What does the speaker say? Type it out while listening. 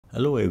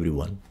Hello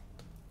everyone,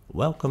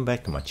 welcome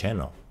back to my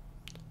channel.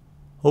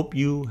 Hope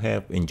you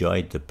have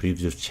enjoyed the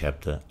previous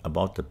chapter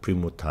about the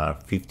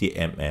PRIMOTAR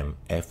 50mm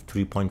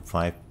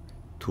f3.5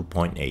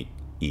 2.8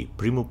 e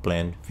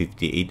PRIMOPLAN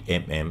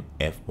 58mm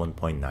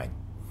f1.9.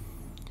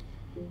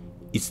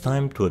 It's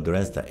time to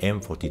address the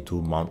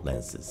M42 mount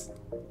lenses,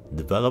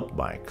 developed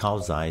by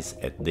Carl Zeiss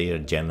at their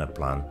Jena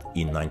plant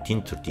in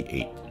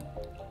 1938.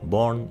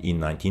 Born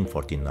in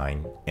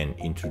 1949 and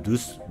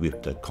introduced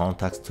with the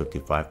Contax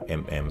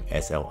 35mm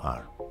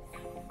SLR.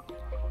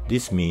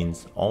 This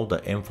means all the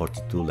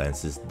M42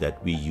 lenses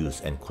that we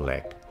use and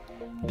collect,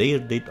 their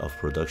date of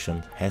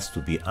production has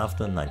to be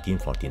after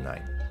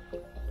 1949.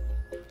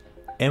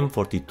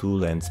 M42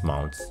 lens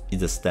mounts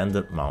is a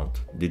standard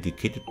mount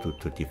dedicated to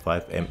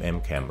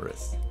 35mm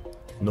cameras,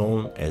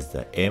 known as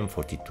the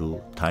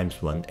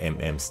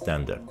M42x1mm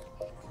standard,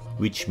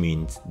 which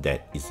means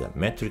that it's a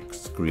metric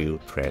screw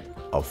thread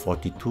of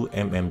 42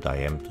 mm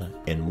diameter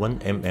and 1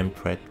 mm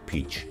thread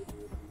pitch.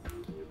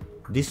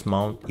 This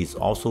mount is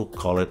also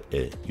called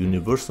a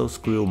universal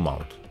screw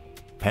mount,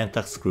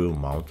 pentax screw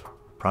mount,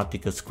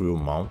 practical screw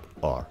mount,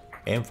 or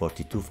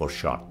M42 for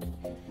short,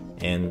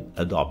 and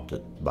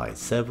adopted by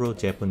several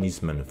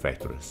Japanese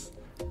manufacturers.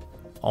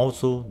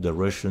 Also, the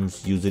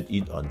Russians used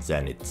it on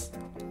Zeniths.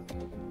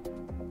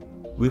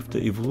 With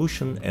the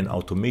evolution and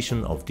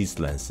automation of these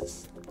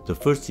lenses, the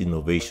first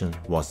innovation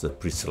was the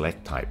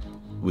preselect type,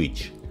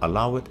 which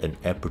allowed an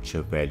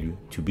aperture value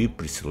to be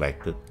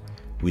preselected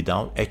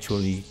without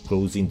actually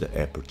closing the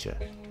aperture,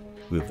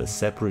 with a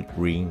separate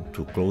ring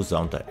to close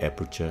down the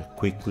aperture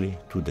quickly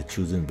to the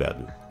chosen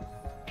value.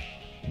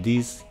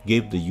 This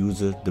gave the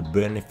user the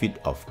benefit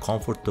of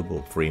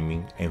comfortable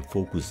framing and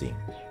focusing,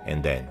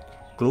 and then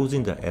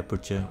closing the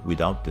aperture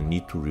without the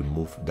need to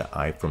remove the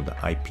eye from the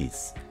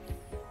eyepiece.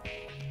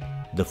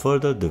 The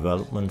further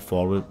development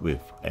followed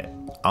with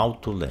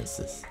auto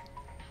lenses,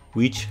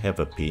 which have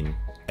a pin,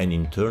 an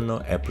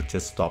internal aperture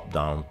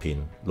stop-down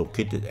pin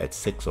located at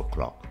 6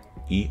 o'clock,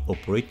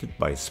 operated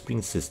by a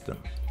spring system.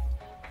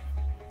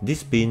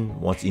 This pin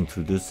was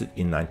introduced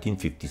in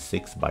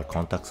 1956 by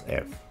Contax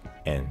F,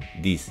 and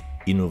this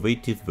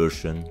innovative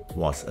version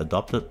was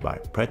adopted by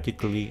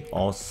practically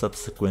all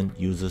subsequent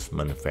users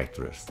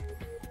manufacturers.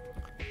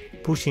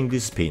 Pushing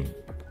this pin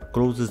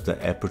closes the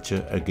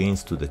aperture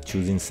against to the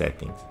choosing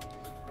settings,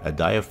 a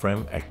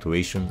diaphragm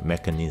actuation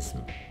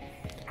mechanism.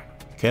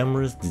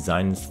 Cameras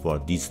designed for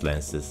these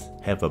lenses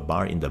have a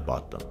bar in the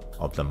bottom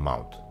of the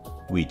mount,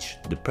 which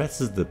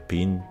depresses the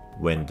pin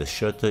when the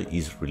shutter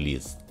is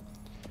released.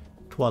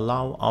 To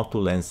allow auto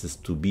lenses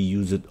to be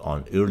used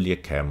on earlier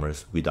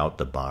cameras without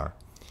the bar,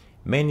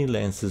 many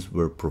lenses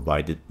were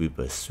provided with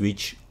a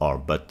switch or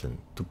button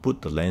to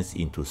put the lens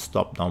into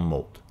stop-down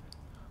mode,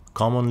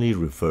 commonly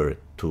referred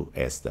to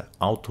as the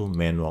auto,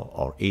 manual,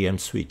 or AM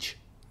switch.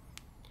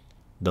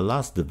 The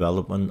last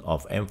development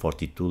of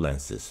M42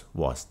 lenses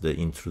was the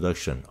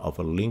introduction of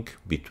a link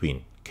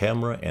between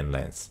camera and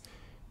lens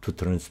to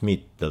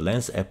transmit the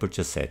lens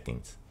aperture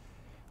settings,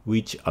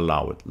 which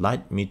allowed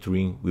light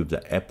metering with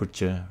the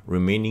aperture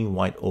remaining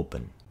wide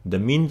open. The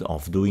means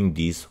of doing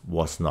this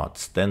was not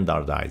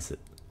standardized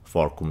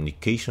for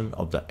communication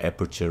of the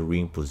aperture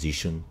ring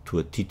position to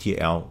a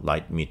TTL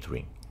light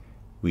metering,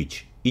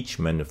 which each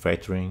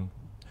manufacturer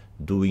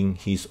doing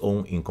his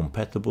own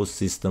incompatible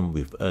system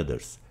with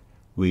others,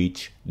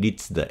 which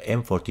leads the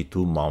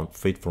M42 mount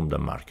fade from the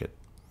market.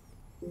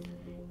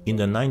 In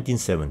the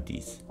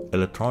 1970s,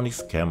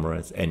 electronics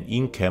cameras and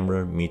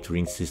in-camera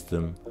metering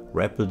system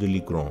rapidly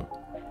grown,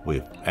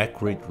 with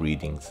accurate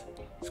readings.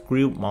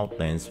 Screw mount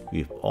lens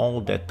with all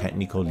their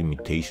technical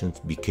limitations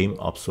became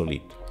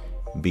obsolete,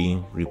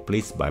 being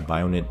replaced by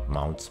bayonet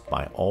mounts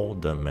by all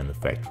the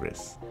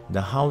manufacturers.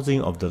 The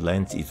housing of the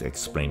lens is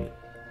explained.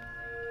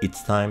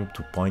 It's time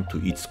to point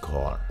to its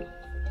core,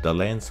 the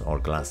lens or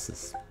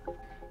glasses.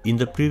 In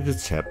the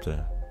previous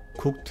chapter,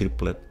 Cooke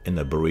Triplet and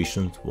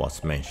aberration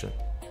was mentioned.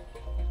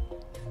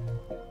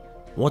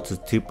 What's a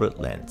triplet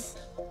lens?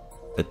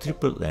 A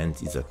triplet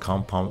lens is a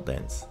compound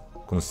lens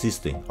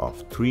consisting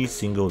of 3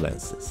 single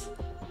lenses.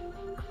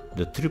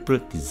 The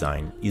triplet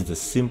design is the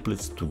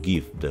simplest to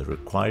give the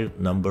required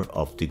number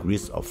of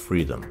degrees of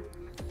freedom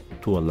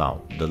to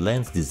allow the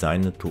lens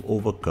designer to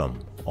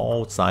overcome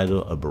all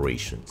sidal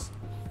aberrations.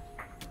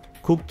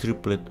 Cooke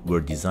Triplet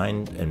were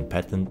designed and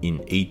patented in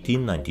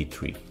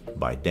 1893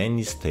 by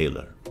Dennis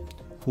Taylor,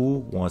 who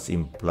was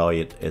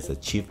employed as a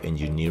chief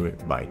engineer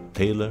by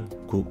Taylor,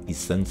 Cooke,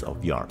 Sons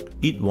of York.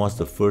 It was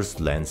the first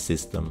lens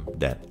system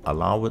that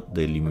allowed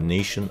the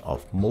elimination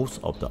of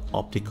most of the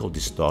optical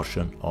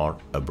distortion or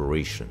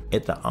aberration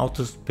at the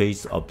outer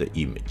space of the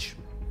image.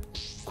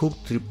 Cooke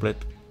Triplet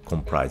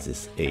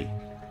comprises a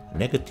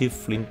negative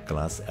flint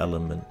glass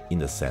element in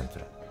the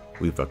center,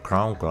 with a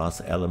crown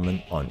glass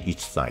element on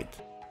each side.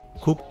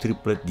 Cooke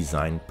Triplet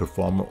design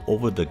performed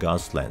over the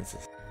Gauss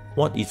lenses.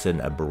 What is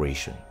an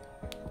aberration?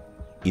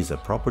 Is a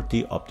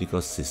property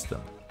optical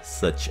system,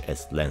 such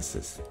as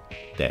lenses,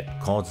 that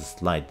causes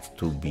light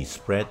to be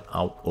spread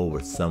out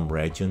over some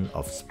region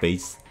of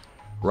space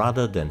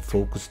rather than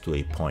focused to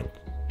a point.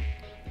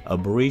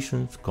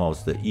 Aberrations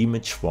cause the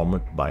image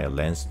formed by a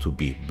lens to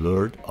be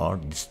blurred or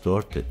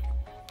distorted.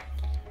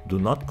 Do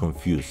not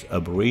confuse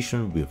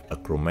aberration with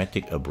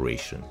achromatic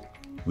aberration,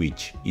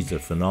 which is a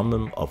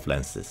phenomenon of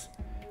lenses,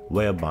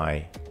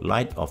 whereby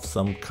light of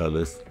some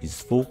colors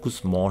is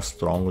focused more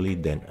strongly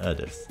than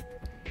others.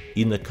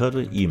 In a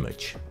color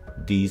image,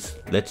 this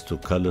leads to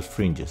color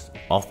fringes,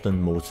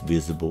 often most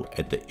visible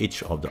at the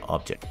edge of the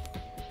object.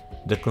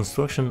 The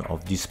construction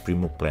of this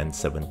PRIMOPLAN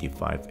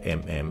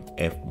 75mm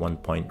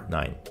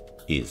f1.9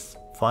 is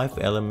 5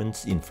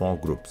 elements in 4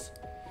 groups.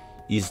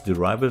 It is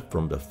derived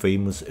from the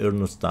famous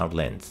Star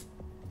lens,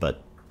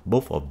 but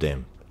both of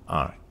them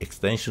are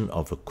extensions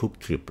of a Cooke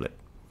Triplet.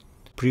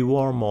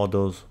 Pre-war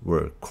models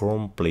were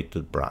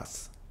chrome-plated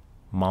brass,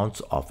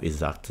 mounts of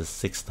exactly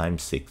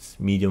 6x6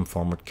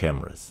 medium-format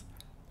cameras,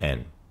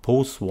 and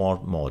post-war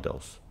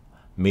models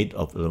made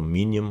of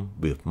aluminum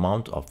with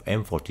mount of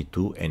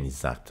M42 and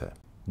exacta.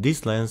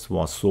 This lens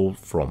was sold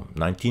from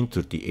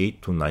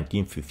 1938 to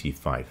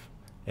 1955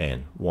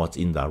 and was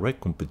in direct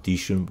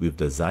competition with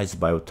the Zeiss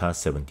Biotar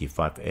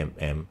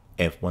 75mm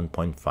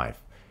f1.5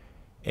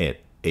 at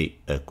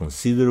a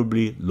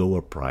considerably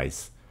lower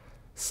price,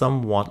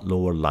 somewhat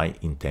lower light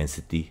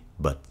intensity,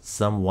 but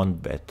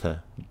somewhat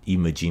better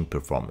imaging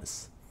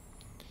performance.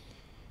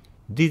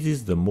 This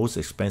is the most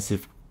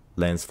expensive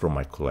lens from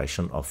my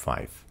collection of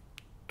 5,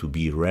 to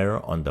be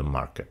rare on the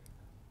market,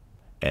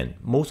 and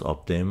most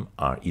of them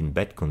are in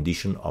bad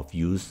condition of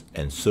use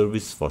and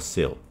service for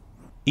sale.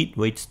 It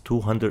weighs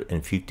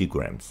 250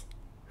 grams,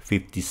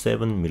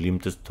 57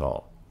 mm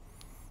tall.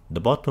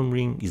 The bottom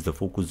ring is the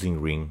focusing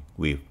ring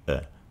with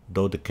a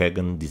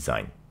dodecagon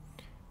design,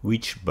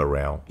 which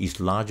barrel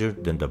is larger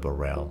than the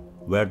barrel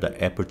where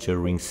the aperture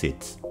ring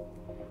sits.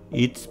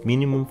 Its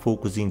minimum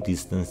focusing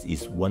distance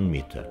is 1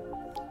 meter.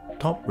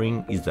 Top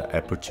ring is the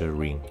aperture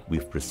ring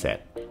with preset,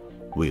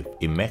 with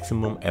a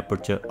maximum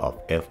aperture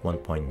of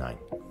f1.9.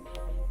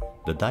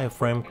 The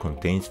diaphragm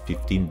contains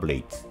 15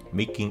 blades,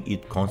 making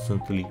it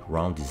constantly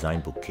round design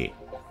bouquet.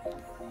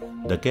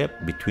 The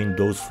gap between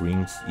those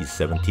rings is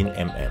 17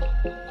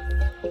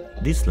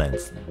 mm. This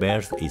lens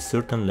bears a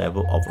certain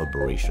level of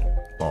aberration,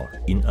 or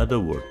in other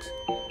words,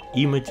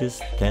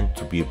 images tend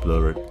to be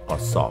blurred or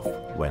soft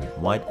when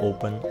wide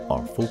open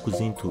or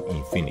focusing to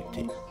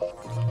infinity.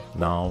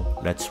 Now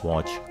let's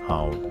watch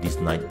how this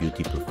night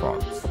beauty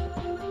performs.